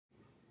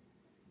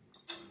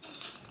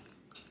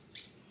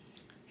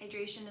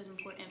hydration is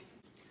important.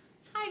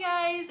 Hi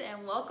guys,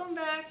 and welcome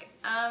back.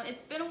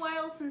 It's been a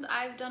while since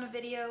I've done a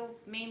video,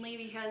 mainly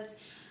because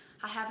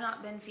I have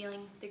not been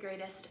feeling the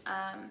greatest.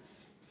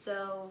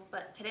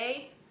 But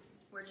today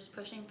we're just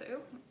pushing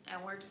through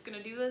and we're just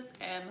gonna do this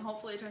and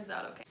hopefully it turns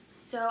out okay.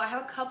 So I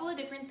have a couple of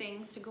different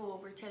things to go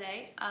over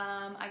today.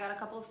 I got a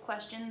couple of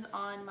questions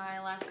on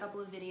my last couple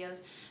of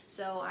videos,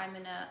 so I'm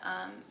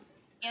gonna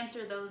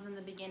answer those in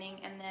the beginning,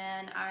 and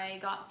then I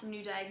got some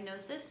new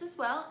diagnosis as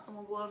well, and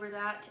we'll go over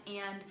that.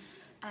 And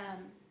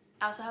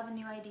I also have a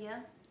new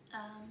idea,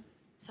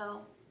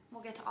 so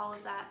we'll get to all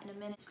of that in a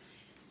minute.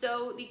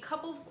 So the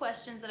couple of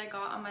questions that I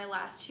got on my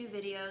last two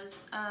videos,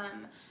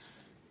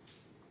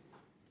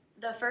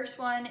 the first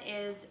one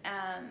is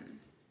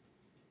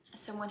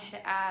someone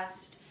had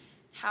asked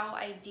how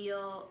I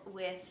deal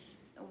with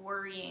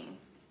worrying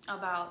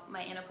about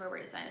my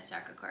inappropriate sinus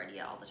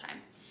tachycardia all the time.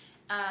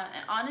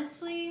 And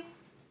honestly,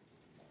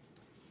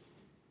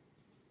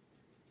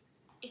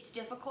 it's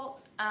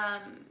difficult.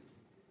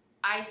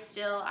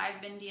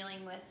 I've been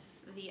dealing with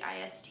the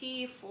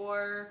IST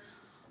for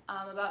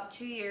about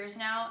 2 years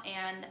now,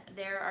 and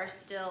there are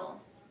still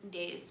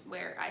days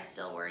where I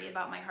still worry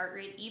about my heart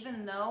rate,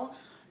 even though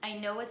I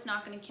know it's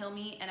not going to kill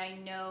me, and I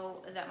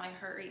know that my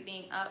heart rate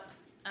being up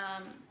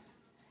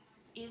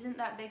isn't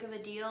that big of a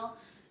deal.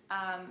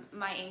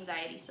 My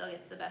anxiety still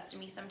gets the best of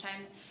me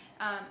sometimes.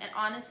 And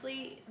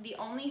honestly, the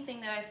only thing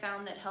that I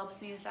found that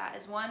helps me with that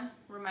is, one,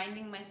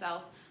 reminding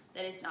myself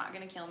that it's not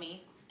going to kill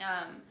me,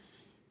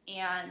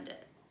 and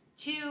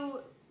two,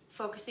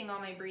 focusing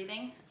on my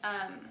breathing,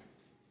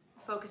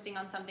 focusing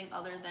on something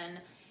other than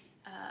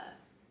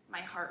my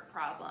heart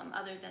problem,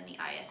 other than the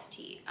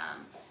IST,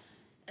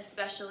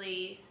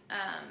 especially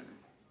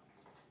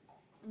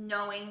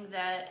knowing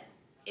that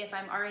if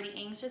I'm already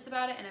anxious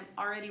about it and I'm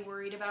already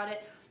worried about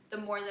it, the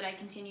more that I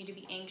continue to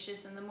be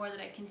anxious and the more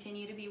that I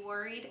continue to be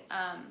worried,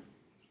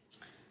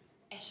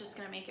 it's just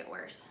going to make it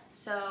worse.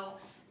 So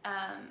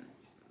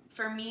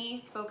for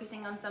me,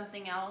 focusing on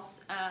something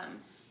else,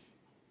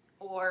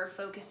 or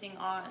focusing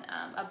on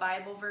a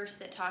Bible verse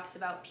that talks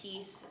about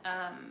peace,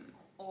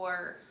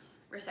 or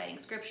reciting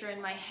scripture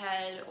in my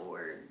head,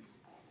 or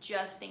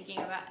just thinking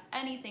about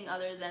anything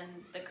other than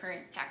the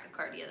current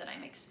tachycardia that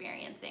I'm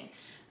experiencing,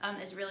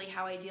 is really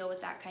how I deal with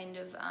that kind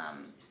of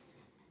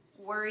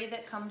worry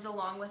that comes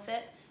along with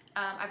it.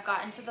 I've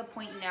gotten to the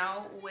point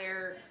now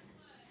where,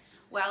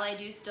 while I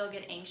do still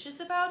get anxious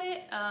about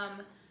it,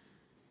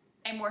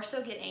 I more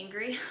so get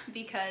angry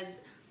because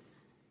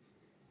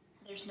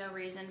there's no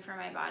reason for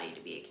my body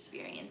to be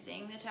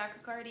experiencing the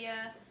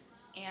tachycardia,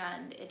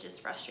 and it just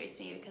frustrates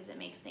me because it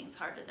makes things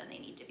harder than they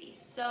need to be.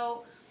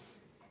 So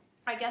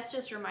I guess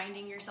just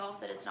reminding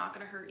yourself that it's not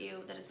going to hurt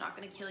you, that it's not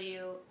going to kill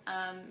you.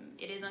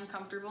 It is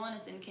uncomfortable and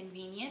it's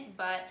inconvenient,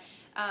 but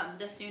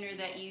the sooner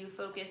that you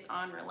focus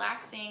on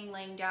relaxing,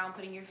 laying down,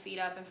 putting your feet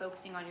up, and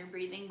focusing on your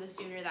breathing, the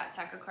sooner that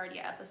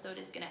tachycardia episode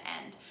is going to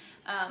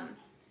end.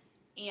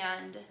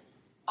 And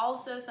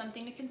also,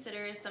 something to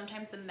consider is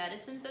sometimes the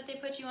medicines that they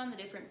put you on, the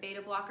different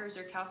beta blockers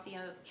or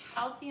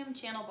calcium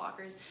channel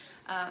blockers,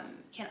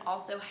 can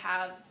also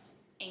have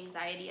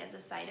anxiety as a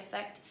side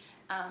effect.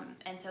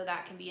 And so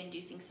that can be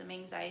inducing some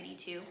anxiety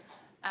too.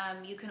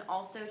 You can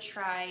also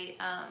try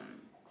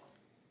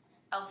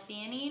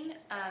L-theanine.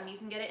 You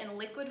can get it in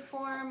liquid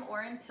form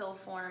or in pill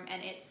form,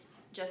 and it's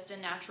just a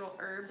natural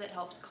herb that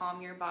helps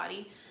calm your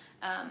body.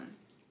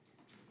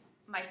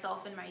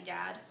 Myself and my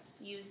dad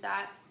use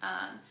that.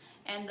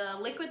 And the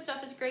liquid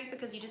stuff is great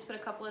because you just put a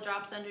couple of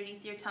drops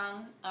underneath your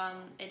tongue.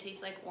 It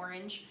tastes like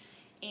orange,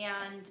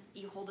 and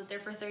you hold it there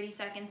for 30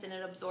 seconds and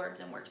it absorbs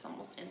and works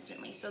almost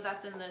instantly. So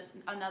that's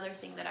another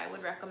thing that I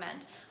would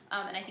recommend.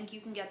 And I think you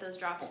can get those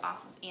drops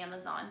off of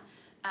Amazon.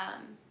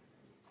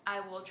 I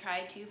will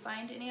try to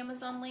find an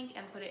Amazon link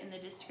and put it in the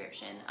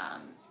description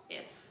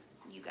if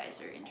you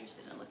guys are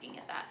interested in looking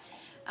at that.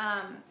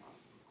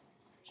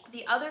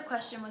 The other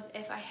question was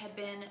if I had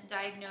been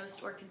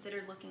diagnosed or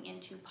considered looking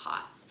into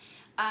POTS.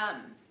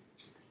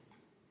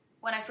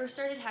 When I first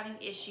started having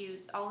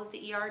issues, all of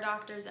the ER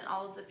doctors and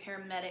all of the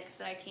paramedics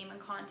that I came in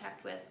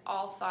contact with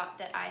all thought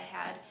that I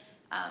had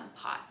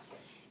POTS.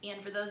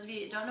 And for those of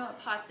you that don't know what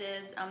POTS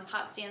is,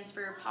 POTS stands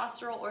for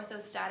postural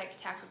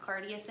orthostatic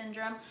tachycardia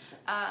syndrome.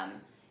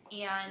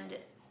 And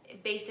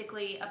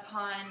basically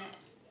upon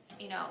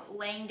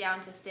laying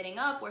down to sitting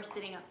up, or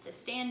sitting up to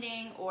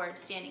standing, or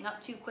standing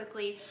up too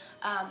quickly,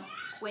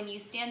 when you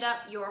stand up,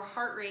 your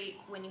heart rate,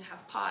 when you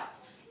have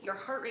POTS, your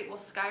heart rate will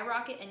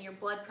skyrocket and your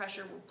blood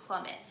pressure will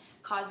plummet,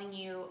 causing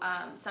you,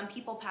 some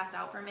people pass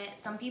out from it.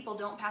 Some people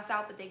don't pass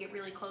out, but they get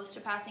really close to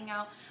passing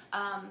out.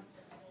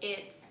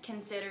 It's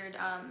considered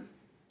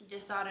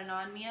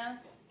dysautonomia.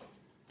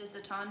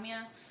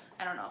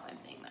 I don't know if I'm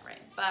saying that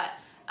right, but,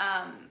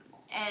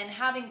 and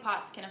having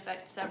POTS can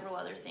affect several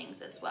other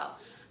things as well.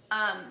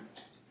 I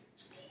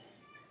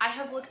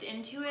have looked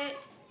into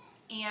it,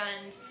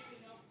 and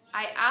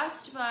I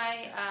asked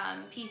my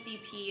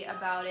PCP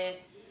about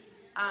it.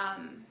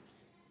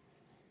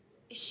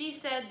 She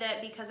said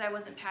that because I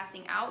wasn't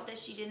passing out, that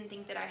she didn't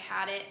think that I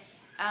had it.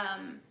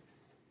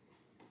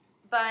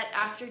 But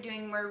after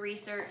doing more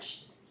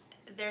research,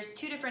 there's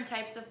 2 different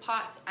types of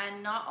POTS,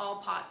 and not all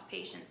POTS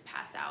patients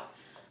pass out.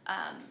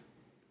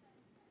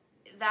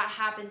 That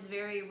happens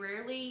very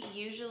rarely,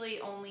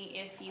 usually only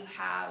if you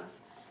have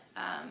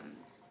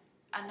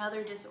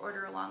another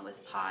disorder along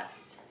with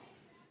POTS.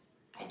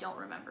 I don't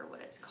remember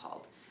what it's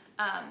called.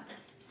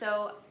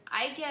 So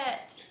I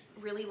get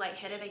really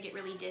lightheaded, I get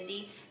really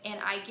dizzy, and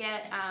I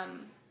get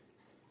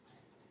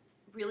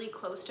really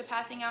close to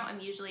passing out. I'm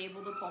usually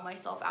able to pull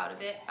myself out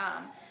of it.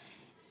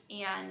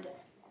 And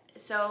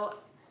so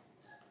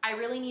I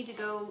really need to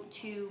go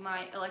to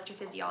my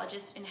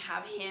electrophysiologist and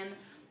have him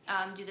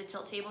do the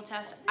tilt table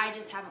test. I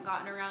just haven't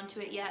gotten around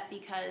to it yet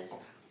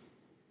because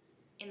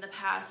in the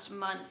past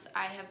month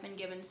I have been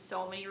given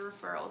so many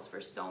referrals for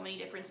so many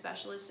different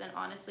specialists, and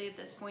honestly at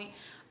this point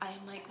I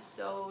am like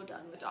so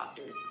done with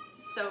doctors,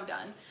 so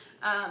done.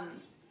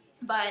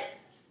 But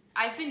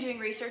I've been doing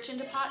research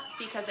into POTS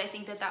because I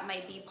think that that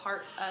might be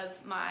part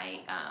of my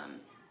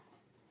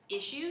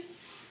issues.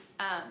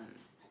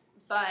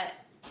 But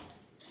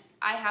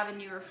I have a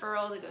new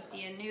referral to go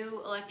see a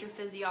new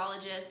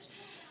electrophysiologist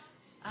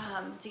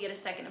to get a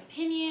second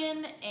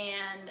opinion,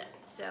 and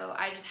so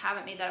I just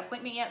haven't made that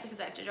appointment yet because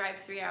I have to drive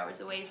 3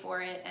 hours away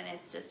for it, and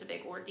it's just a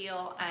big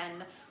ordeal.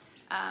 And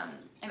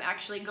I'm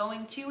actually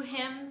going to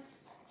him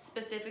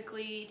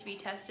specifically to be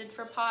tested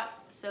for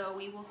POTS, so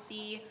we will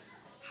see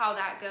how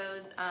that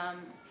goes.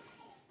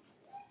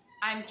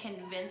 I'm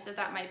convinced that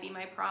that might be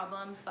my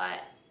problem,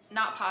 but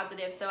not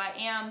positive, so I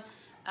am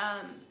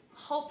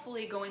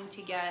hopefully going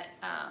to get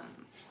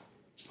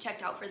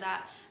checked out for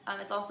that.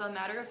 It's also a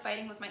matter of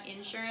fighting with my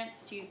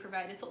insurance to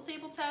provide a tilt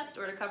table test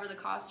or to cover the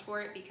cost for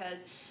it,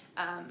 because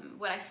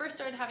when I first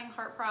started having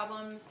heart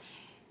problems,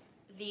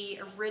 the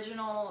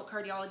original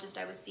cardiologist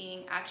I was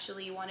seeing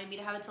actually wanted me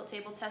to have a tilt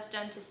table test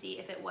done to see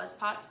if it was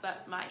POTS,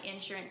 but my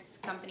insurance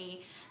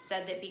company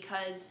said that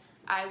because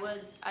I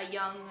was a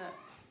young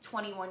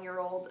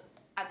 21-year-old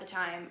at the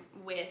time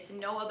with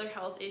no other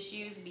health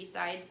issues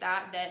besides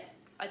that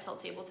a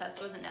tilt table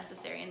test wasn't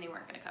necessary and they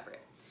weren't going to cover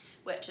it,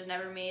 which has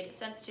never made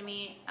sense to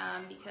me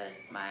because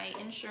my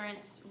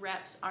insurance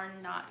reps are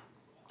not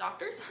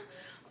doctors.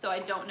 So I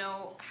don't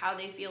know how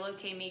they feel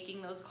okay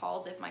making those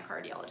calls if my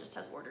cardiologist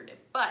has ordered it,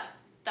 but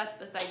that's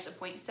besides the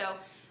point. So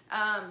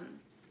I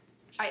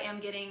am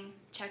getting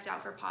checked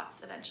out for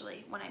POTS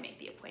eventually when I make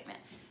the appointment.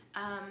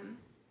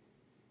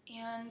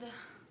 And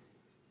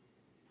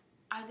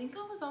I think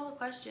that was all the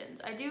questions.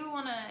 I do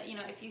want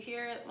to, if you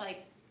hear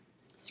like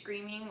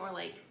screaming or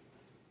like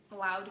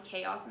loud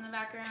chaos in the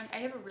background, I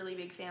have a really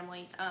big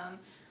family.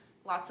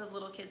 Lots of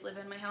little kids live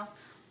in my house,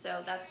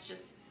 so that's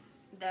just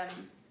them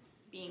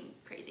being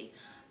crazy.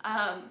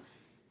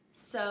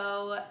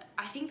 So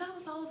I think that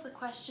was all of the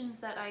questions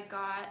that I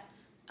got.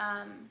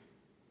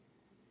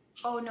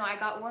 Oh no, I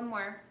got one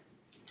more.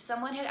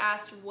 Someone had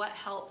asked what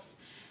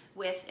helps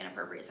with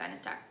inappropriate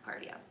sinus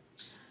tachycardia.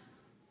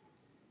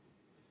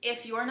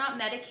 If you're not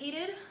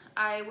medicated,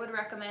 I would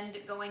recommend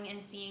going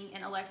and seeing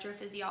an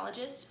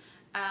electrophysiologist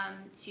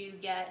to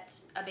get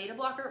a beta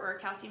blocker or a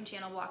calcium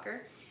channel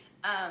blocker.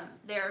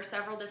 There are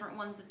several different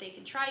ones that they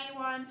can try you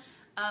on.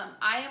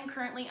 I am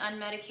currently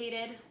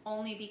unmedicated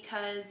only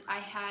because I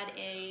had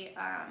a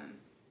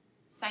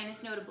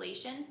sinus node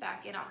ablation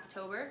back in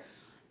October,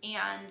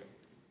 and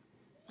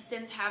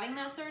since having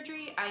that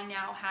surgery, I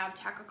now have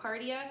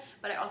tachycardia,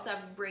 but I also have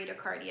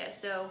bradycardia.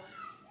 So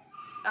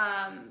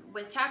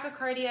with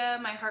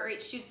tachycardia, my heart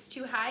rate shoots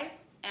too high,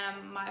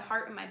 and my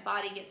heart and my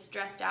body get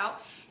stressed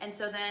out, and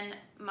so then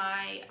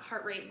my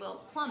heart rate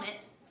will plummet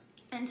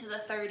into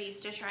the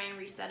 30s to try and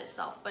reset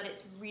itself, but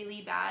it's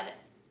really bad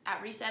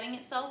at resetting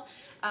itself,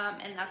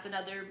 and that's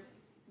another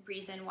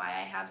reason why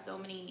I have so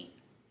many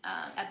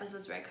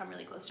episodes where I come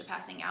really close to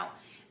passing out.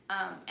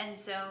 And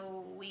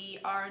so we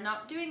are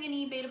not doing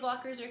any beta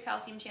blockers or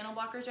calcium channel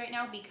blockers right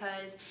now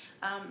because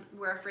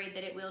we're afraid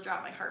that it will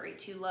drop my heart rate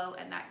too low,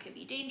 and that could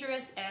be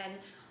dangerous. And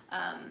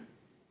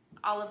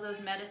all of those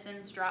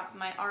medicines drop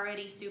my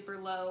already super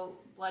low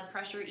blood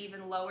pressure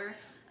even lower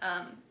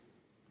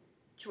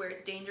to where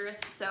it's dangerous.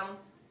 So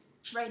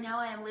right now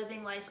I am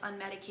living life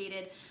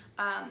unmedicated.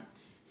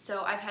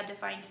 So I've had to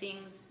find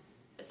things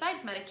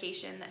besides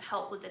medication that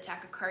help with the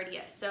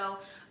tachycardia. So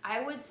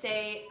I would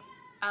say,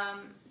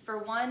 for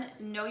one,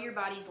 know your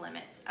body's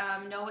limits.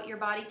 Know what your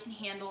body can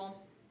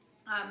handle,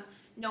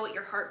 know what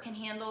your heart can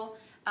handle,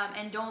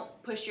 and don't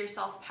push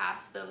yourself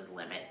past those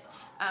limits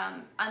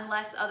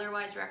unless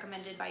otherwise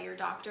recommended by your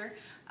doctor.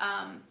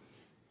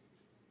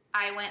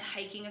 I went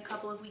hiking a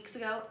couple of weeks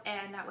ago,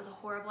 and that was a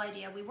horrible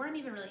idea. We weren't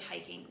even really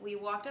hiking. We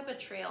walked up a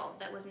trail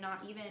that was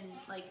not even,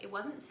 it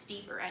wasn't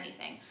steep or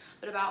anything,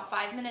 but about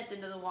 5 minutes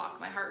into the walk,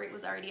 my heart rate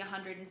was already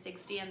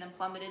 160 and then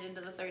plummeted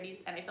into the 30s,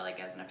 and I felt like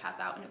I was gonna pass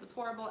out, and it was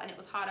horrible, and it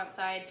was hot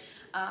outside.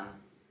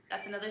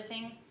 That's another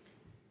thing.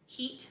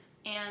 Heat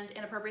and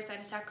inappropriate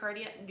sinus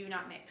tachycardia do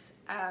not mix.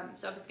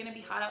 So if it's gonna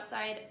be hot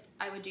outside,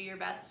 I would do your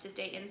best to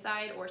stay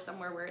inside or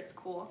somewhere where it's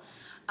cool.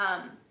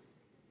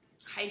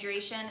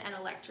 Hydration and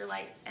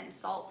electrolytes and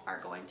salt are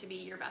going to be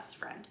your best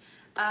friend.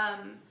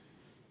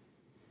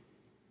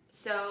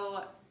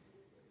 So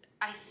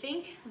I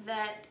think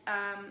that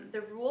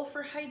the rule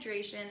for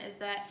hydration is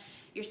that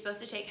you're supposed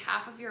to take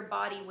half of your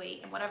body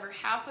weight, and whatever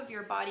half of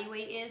your body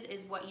weight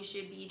is what you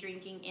should be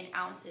drinking in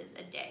ounces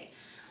a day.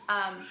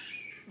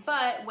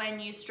 But when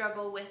you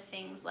struggle with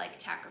things like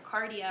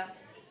tachycardia,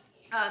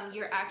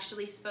 you're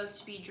actually supposed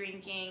to be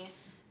drinking,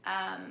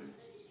 I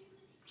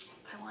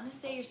want to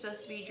say you're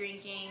supposed to be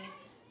drinking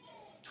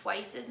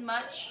twice as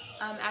much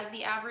as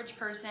the average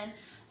person.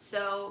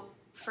 So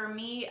for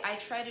me, I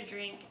try to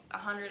drink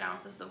 100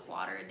 ounces of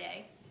water a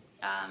day.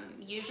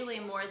 Usually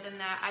more than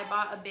that. I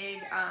bought a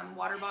big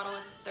water bottle.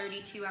 It's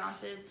 32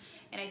 ounces,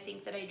 and I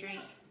think that I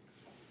drink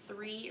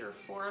 3 or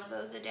 4 of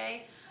those a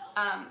day.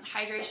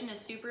 Hydration is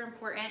super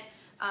important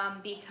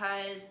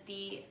because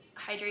the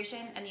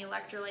hydration and the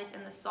electrolytes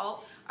and the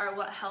salt are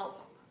what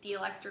help the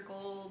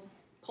electrical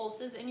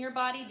pulses in your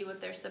body do what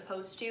they're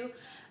supposed to.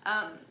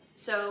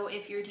 So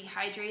if you're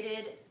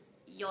dehydrated,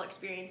 you'll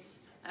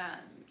experience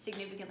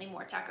significantly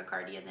more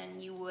tachycardia than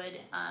you would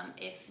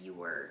if you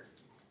were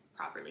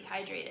properly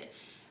hydrated.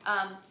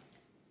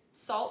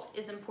 Salt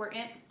is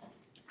important.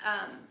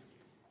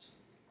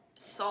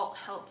 Salt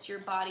helps your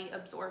body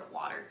absorb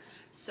water.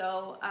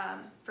 So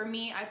for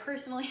me, I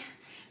personally,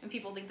 and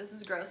people think this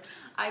is gross,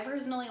 I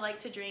personally like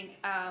to drink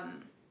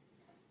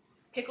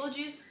pickle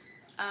juice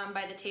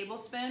by the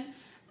tablespoon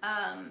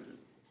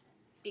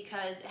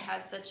because it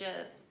has such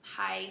a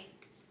high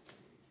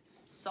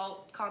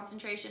salt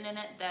concentration in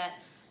it that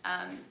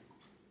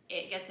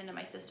it gets into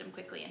my system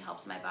quickly and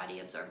helps my body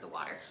absorb the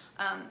water.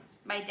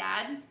 My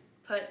dad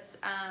puts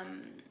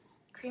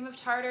cream of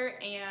tartar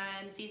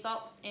and sea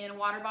salt in a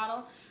water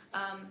bottle.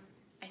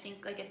 I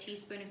think like a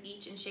teaspoon of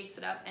each, and shakes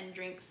it up and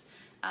drinks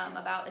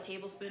about a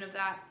tablespoon of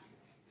that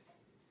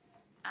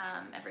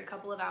every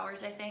couple of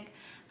hours, I think.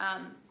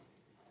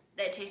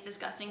 That tastes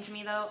disgusting to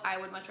me though. I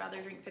would much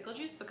rather drink pickle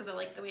juice because I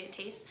like the way it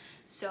tastes.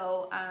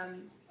 So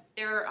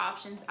there are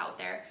options out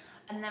there.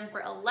 And then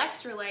for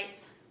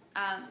electrolytes,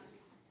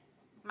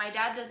 my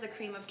dad does the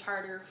cream of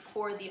tartar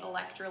for the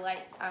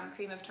electrolytes.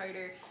 Cream of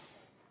tartar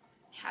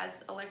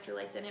has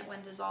electrolytes in it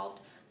when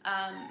dissolved.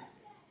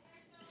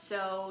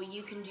 So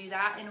you can do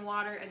that in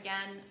water.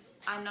 Again,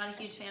 I'm not a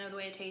huge fan of the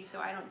way it tastes,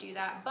 so I don't do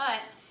that. But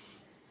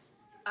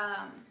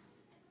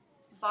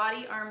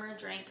Body Armor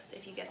drinks,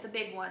 if you get the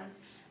big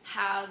ones,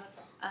 have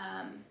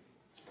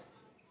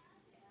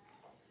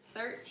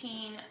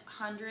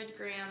 1,300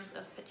 grams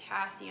of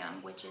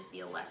potassium, which is the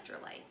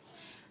electrolytes.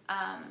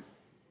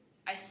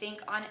 I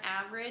think on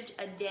average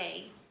a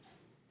day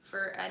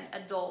for an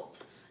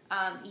adult,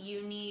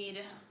 you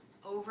need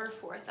over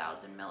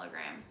 4,000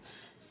 milligrams.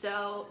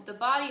 So the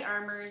Body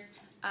Armors,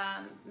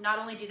 not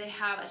only do they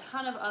have a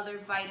ton of other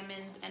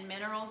vitamins and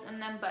minerals in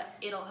them, but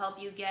it'll help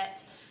you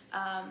get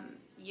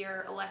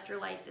your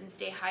electrolytes and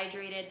stay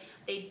hydrated.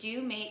 They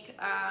do make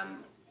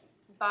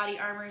Body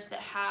Armors that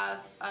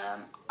have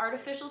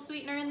artificial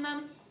sweetener in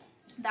them.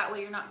 That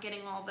way you're not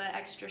getting all the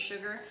extra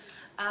sugar.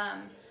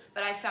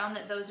 But I found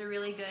that those are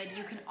really good.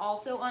 You can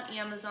also on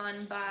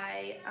Amazon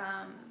buy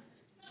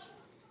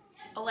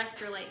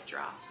electrolyte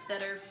drops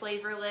that are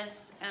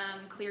flavorless,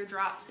 clear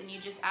drops, and you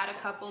just add a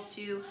couple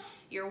to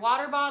your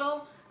water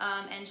bottle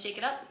and shake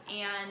it up,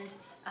 and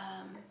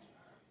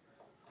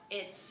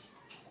it's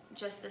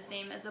just the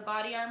same as a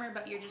Body Armor,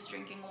 but you're just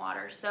drinking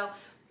water. So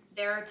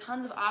there are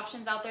tons of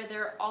options out there.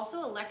 There are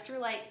also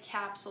electrolyte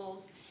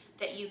capsules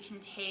that you can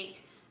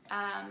take.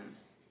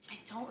 I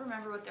don't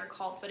remember what they're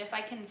called, but if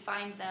I can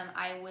find them,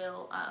 I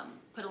will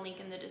put a link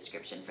in the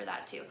description for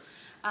that too.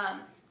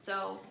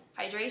 So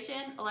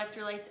hydration,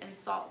 electrolytes, and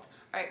salt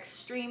are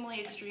extremely,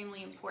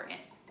 extremely important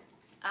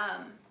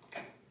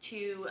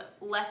to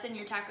lessen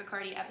your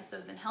tachycardia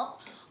episodes and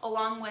help,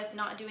 along with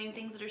not doing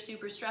things that are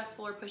super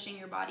stressful or pushing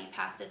your body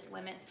past its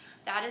limits.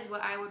 That is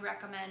what I would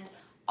recommend.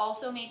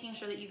 Also making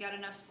sure that you get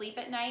enough sleep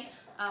at night.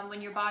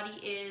 When your body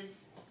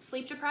is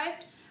sleep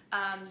deprived,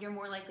 you're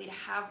more likely to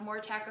have more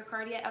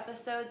tachycardia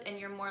episodes, and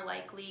you're more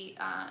likely,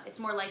 it's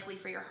more likely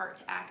for your heart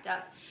to act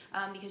up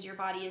because your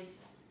body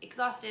is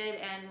exhausted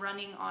and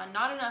running on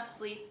not enough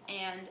sleep,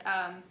 and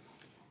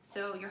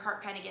so your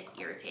heart kind of gets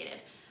irritated.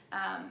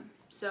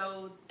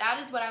 So that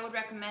is what I would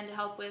recommend to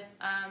help with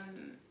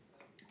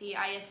the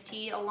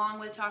IST, along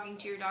with talking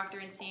to your doctor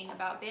and seeing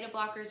about beta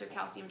blockers or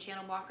calcium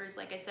channel blockers.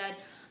 Like I said,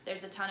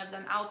 there's a ton of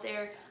them out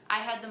there. I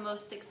had the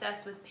most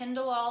success with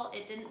Pindolol.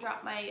 It didn't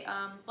drop my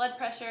blood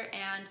pressure,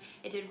 and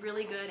it did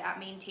really good at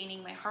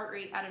maintaining my heart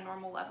rate at a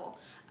normal level.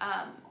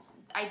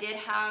 I did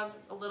have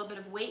a little bit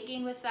of weight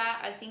gain with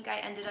that. I think I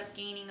ended up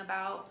gaining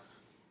about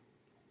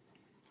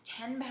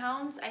 10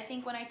 pounds, I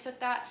think, when I took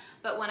that.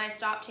 But when I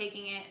stopped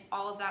taking it,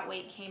 all of that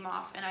weight came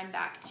off, and I'm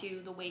back to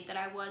the weight that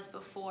I was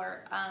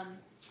before,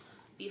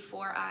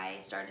 before I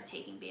started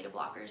taking beta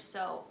blockers.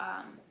 So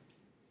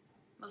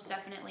most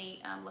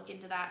definitely look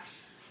into that.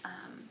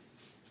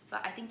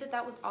 But I think that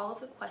that was all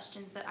of the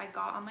questions that I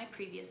got on my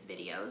previous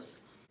videos.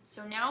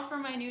 So now for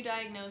my new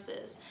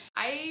diagnosis.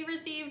 I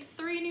received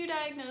 3 new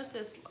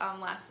diagnoses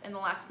in the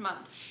last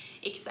month.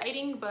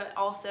 Exciting, but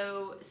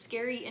also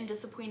scary and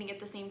disappointing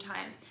at the same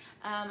time.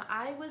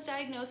 I was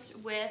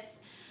diagnosed with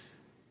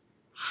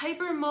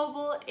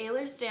hypermobile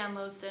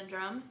Ehlers-Danlos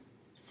syndrome,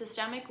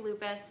 systemic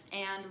lupus,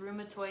 and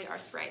rheumatoid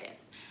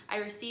arthritis. I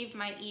received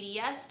my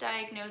EDS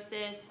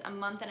diagnosis a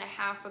month and a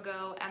half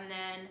ago, and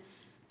then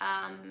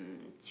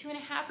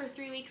 2.5 or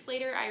 3 weeks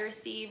later, I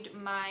received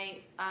my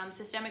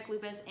systemic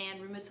lupus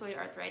and rheumatoid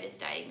arthritis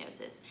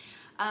diagnosis.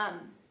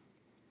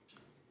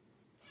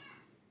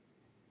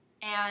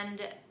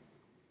 And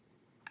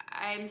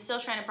I'm still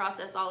trying to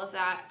process all of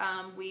that.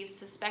 We've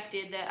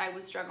suspected that I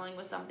was struggling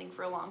with something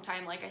for a long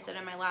time, like I said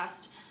in my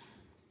last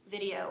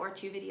video or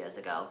 2 videos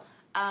ago.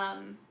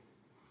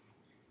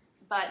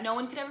 But no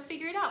one could ever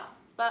figure it out.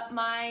 But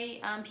my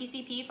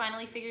PCP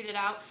finally figured it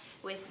out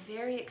with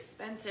very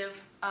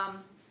expensive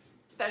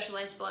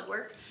specialized blood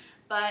work.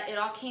 But it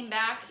all came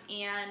back,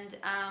 and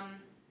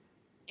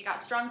it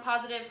got strong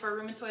positive for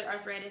rheumatoid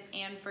arthritis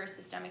and for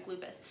systemic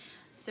lupus.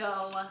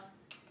 So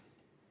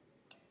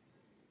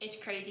it's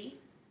crazy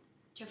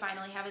to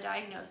finally have a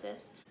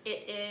diagnosis.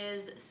 It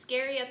is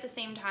scary at the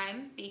same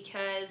time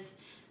because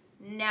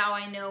now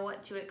I know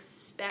what to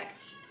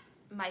expect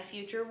my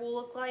future will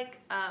look like,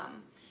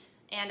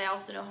 and I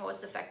also know how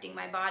it's affecting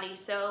my body.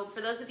 So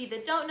for those of you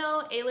that don't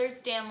know,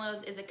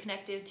 Ehlers-Danlos is a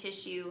connective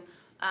tissue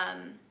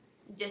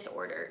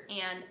disorder,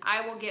 and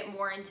I will get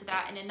more into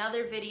that in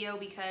another video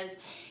because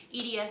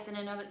EDS in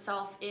and of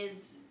itself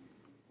there's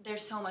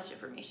so much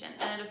information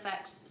and it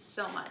affects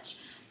so much.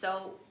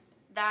 So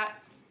that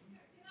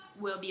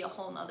will be a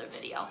whole nother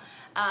video.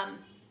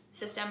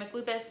 Systemic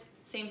lupus,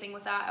 same thing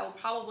with that. I will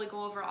probably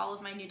go over all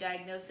of my new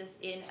diagnosis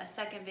in a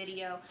second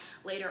video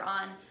later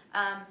on.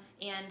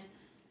 And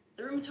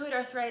the rheumatoid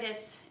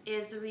arthritis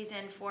is the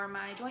reason for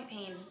my joint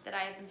pain that I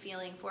have been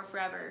feeling for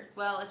forever.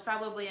 Well, it's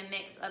probably a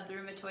mix of the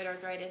rheumatoid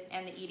arthritis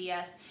and the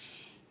EDS.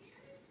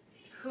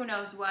 Who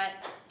knows what,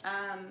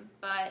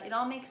 but it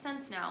all makes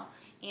sense now.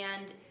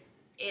 And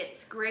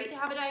it's great to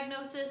have a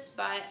diagnosis,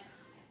 but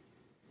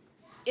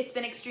it's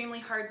been extremely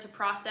hard to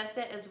process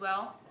it as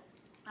well,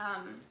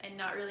 and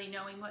not really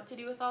knowing what to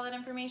do with all that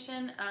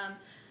information.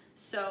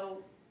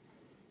 So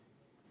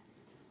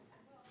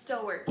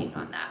still working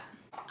on that.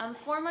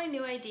 For my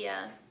new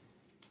idea,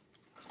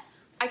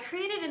 I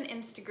created an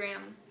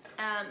Instagram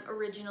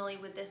originally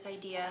with this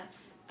idea,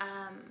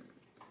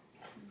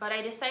 but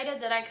I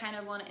decided that I kind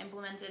of want to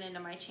implement it into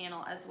my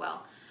channel as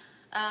well.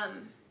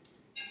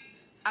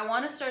 I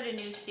want to start a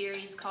new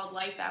series called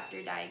Life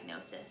After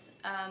Diagnosis.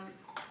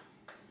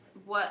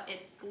 What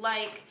it's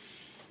like,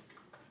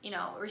 you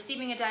know,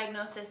 receiving a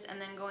diagnosis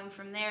and then going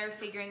from there,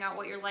 figuring out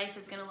what your life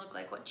is going to look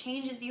like, what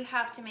changes you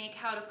have to make,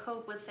 how to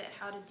cope with it,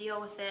 how to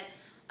deal with it,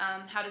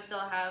 how to still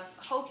have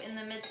hope in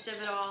the midst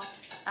of it all.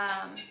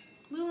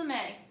 Lula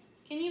May,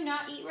 can you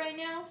not eat right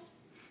now?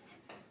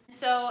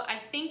 So I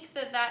think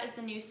that that is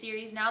the new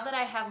series. Now that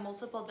I have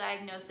multiple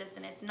diagnoses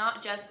and it's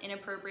not just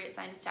inappropriate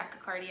sinus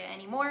tachycardia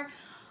anymore,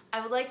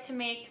 I would like to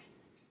make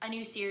a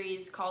new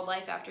series called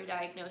Life After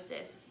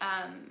Diagnosis,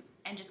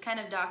 and just kind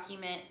of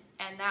document,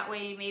 and that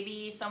way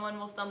maybe someone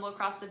will stumble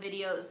across the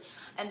videos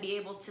and be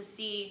able to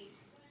see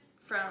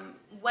from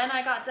when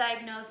I got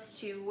diagnosed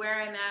to where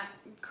I'm at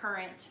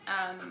current,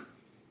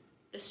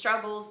 the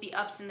struggles, the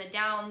ups and the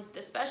downs,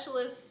 the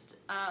specialist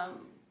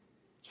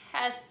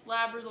tests,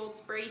 lab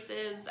results,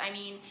 braces, I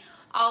mean,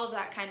 all of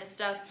that kind of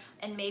stuff,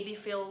 and maybe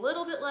feel a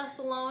little bit less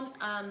alone.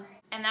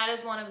 And that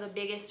is one of the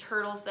biggest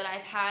hurdles that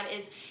I've had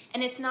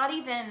and it's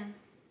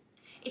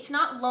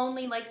not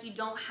lonely like you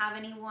don't have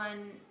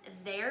anyone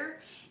there.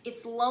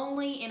 It's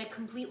lonely in a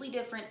completely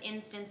different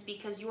instance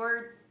because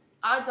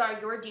odds are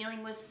you're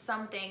dealing with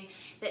something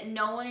that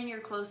no one in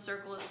your close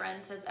circle of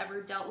friends has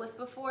ever dealt with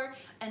before,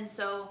 and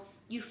so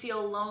you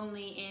feel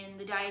lonely in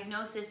the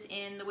diagnosis,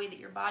 in the way that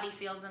your body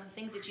feels and the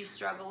things that you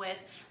struggle with,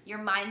 your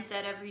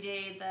mindset every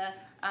day, the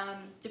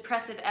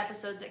depressive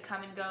episodes that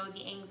come and go,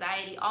 the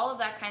anxiety, all of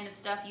that kind of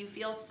stuff. You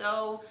feel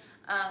so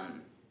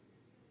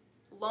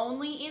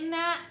lonely in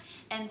that.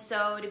 And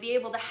so to be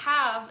able to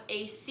have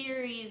a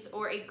series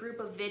or a group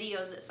of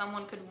videos that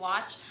someone could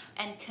watch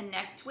and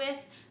connect with,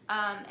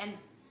 and,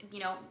 you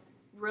know,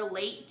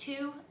 relate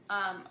to,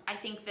 I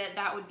think that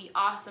that would be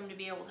awesome to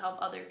be able to help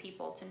other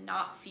people to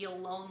not feel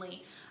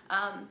lonely.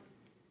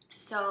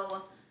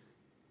 So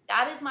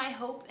that is my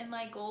hope and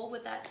my goal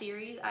with that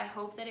series. I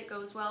hope that it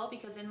goes well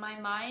because in my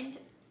mind,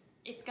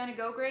 it's gonna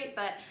go great,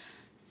 but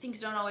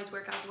things don't always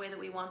work out the way that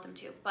we want them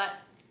to. But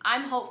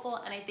I'm hopeful,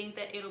 and I think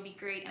that it'll be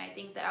great, and I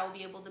think that I will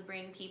be able to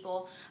bring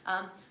people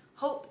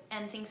hope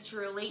and things to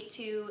relate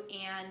to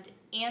and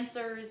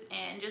answers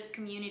and just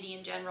community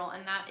in general,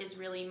 and that is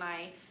really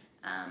my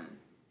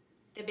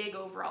the big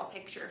overall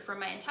picture for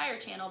my entire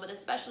channel, but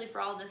especially for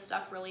all this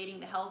stuff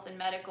relating to health and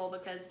medical,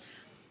 because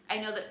I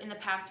know that in the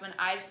past when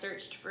I've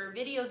searched for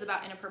videos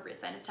about inappropriate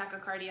sinus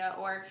tachycardia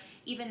or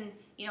even,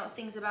 you know,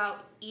 things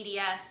about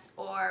EDS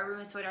or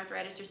rheumatoid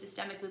arthritis or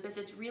systemic lupus,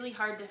 it's really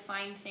hard to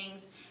find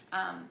things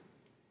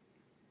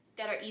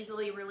that are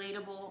easily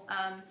relatable,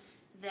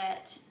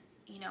 that,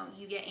 you know,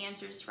 you get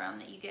answers from,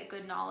 that you get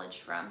good knowledge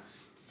from.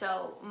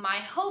 So my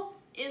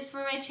hope is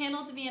for my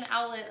channel to be an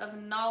outlet of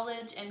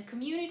knowledge and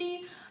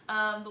community,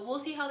 but we'll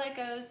see how that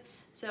goes.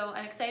 So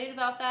I'm excited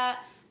about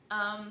that.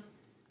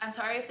 I'm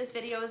sorry if this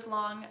video is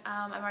long.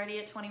 I'm already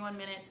at 21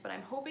 minutes, but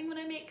I'm hoping when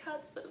I make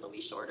cuts that it'll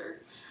be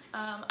shorter.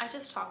 I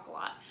just talk a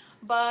lot.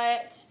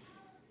 But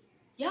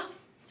yeah,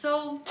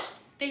 so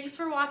thanks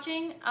for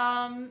watching.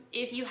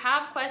 If you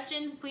have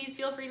questions, please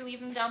feel free to leave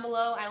them down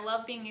below. I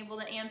love being able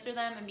to answer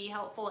them and be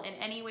helpful in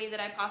any way that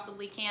I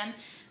possibly can.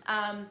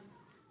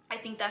 I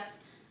think that's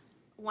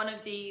one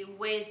of the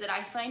ways that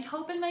I find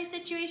hope in my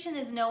situation,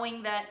 is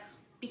knowing that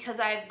because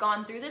I've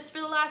gone through this for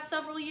the last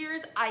several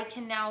years, I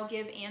can now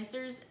give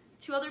answers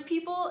to other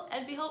people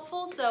and be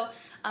helpful. So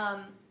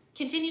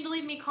continue to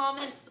leave me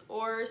comments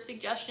or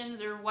suggestions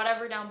or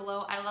whatever down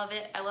below. I love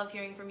it. I love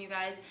hearing from you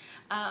guys.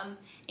 And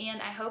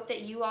I hope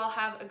that you all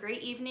have a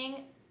great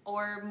evening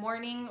or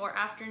morning or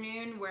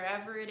afternoon,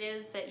 wherever it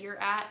is that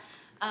you're at.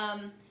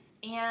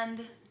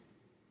 And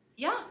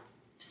yeah,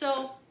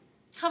 so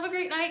have a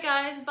great night,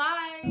 guys.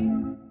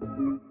 Bye.